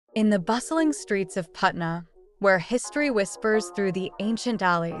In the bustling streets of Patna, where history whispers through the ancient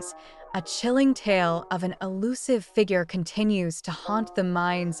alleys, a chilling tale of an elusive figure continues to haunt the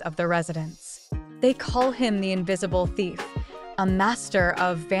minds of the residents. They call him the Invisible Thief, a master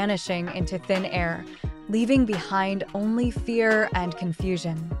of vanishing into thin air, leaving behind only fear and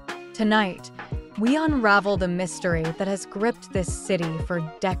confusion. Tonight, we unravel the mystery that has gripped this city for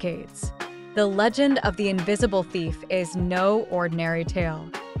decades. The legend of the Invisible Thief is no ordinary tale.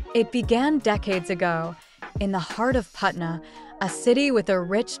 It began decades ago, in the heart of Patna, a city with a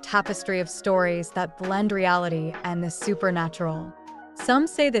rich tapestry of stories that blend reality and the supernatural. Some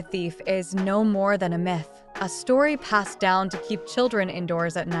say the thief is no more than a myth, a story passed down to keep children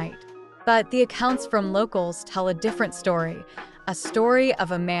indoors at night. But the accounts from locals tell a different story, a story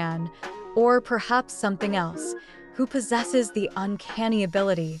of a man, or perhaps something else, who possesses the uncanny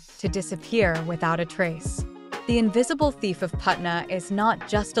ability to disappear without a trace. The Invisible Thief of Patna is not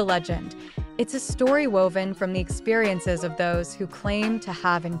just a legend, it's a story woven from the experiences of those who claim to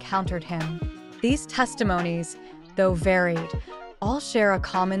have encountered him. These testimonies, though varied, all share a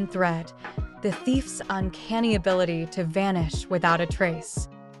common thread: the thief's uncanny ability to vanish without a trace.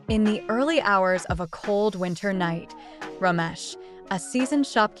 In the early hours of a cold winter night, Ramesh, a seasoned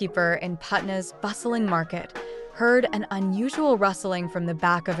shopkeeper in Patna's bustling market, heard an unusual rustling from the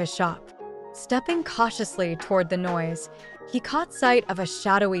back of his shop. Stepping cautiously toward the noise, he caught sight of a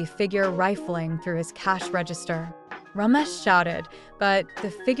shadowy figure rifling through his cash register. Ramesh shouted, but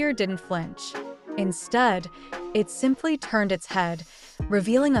the figure didn't flinch. Instead, it simply turned its head,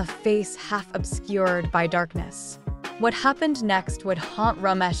 revealing a face half obscured by darkness. What happened next would haunt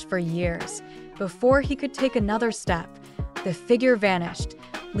Ramesh for years. Before he could take another step, the figure vanished,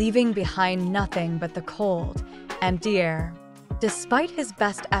 leaving behind nothing but the cold, empty air. Despite his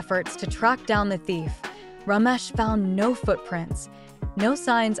best efforts to track down the thief, Ramesh found no footprints, no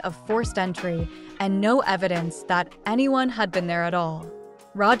signs of forced entry, and no evidence that anyone had been there at all.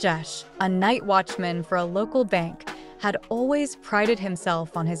 Rajesh, a night watchman for a local bank, had always prided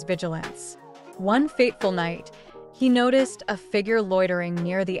himself on his vigilance. One fateful night, he noticed a figure loitering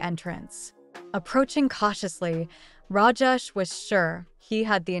near the entrance. Approaching cautiously, Rajesh was sure he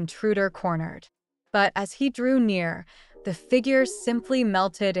had the intruder cornered. But as he drew near, the figure simply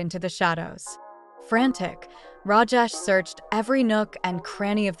melted into the shadows. Frantic, Rajesh searched every nook and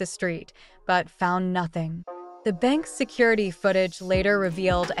cranny of the street, but found nothing. The bank's security footage later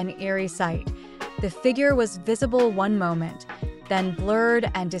revealed an eerie sight. The figure was visible one moment, then blurred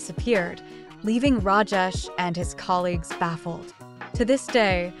and disappeared, leaving Rajesh and his colleagues baffled. To this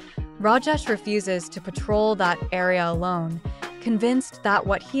day, Rajesh refuses to patrol that area alone, convinced that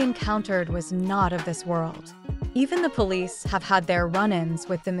what he encountered was not of this world. Even the police have had their run-ins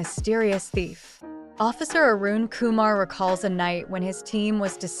with the mysterious thief. Officer Arun Kumar recalls a night when his team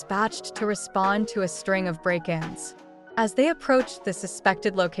was dispatched to respond to a string of break-ins. As they approached the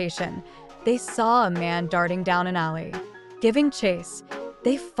suspected location, they saw a man darting down an alley. Giving chase,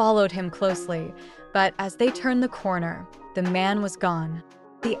 they followed him closely, but as they turned the corner, the man was gone.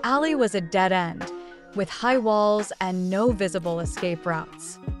 The alley was a dead end, with high walls and no visible escape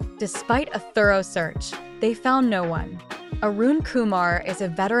routes. Despite a thorough search, they found no one. Arun Kumar is a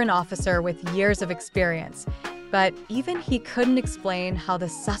veteran officer with years of experience, but even he couldn't explain how the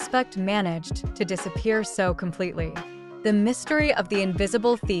suspect managed to disappear so completely. The mystery of the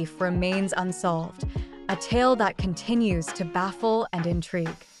Invisible Thief remains unsolved, a tale that continues to baffle and intrigue.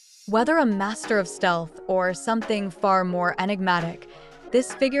 Whether a master of stealth or something far more enigmatic,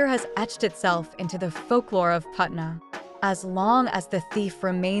 this figure has etched itself into the folklore of Patna. As long as the thief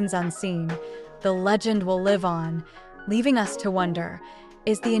remains unseen, the legend will live on, leaving us to wonder,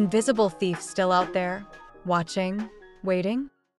 is the Invisible Thief still out there, watching, waiting?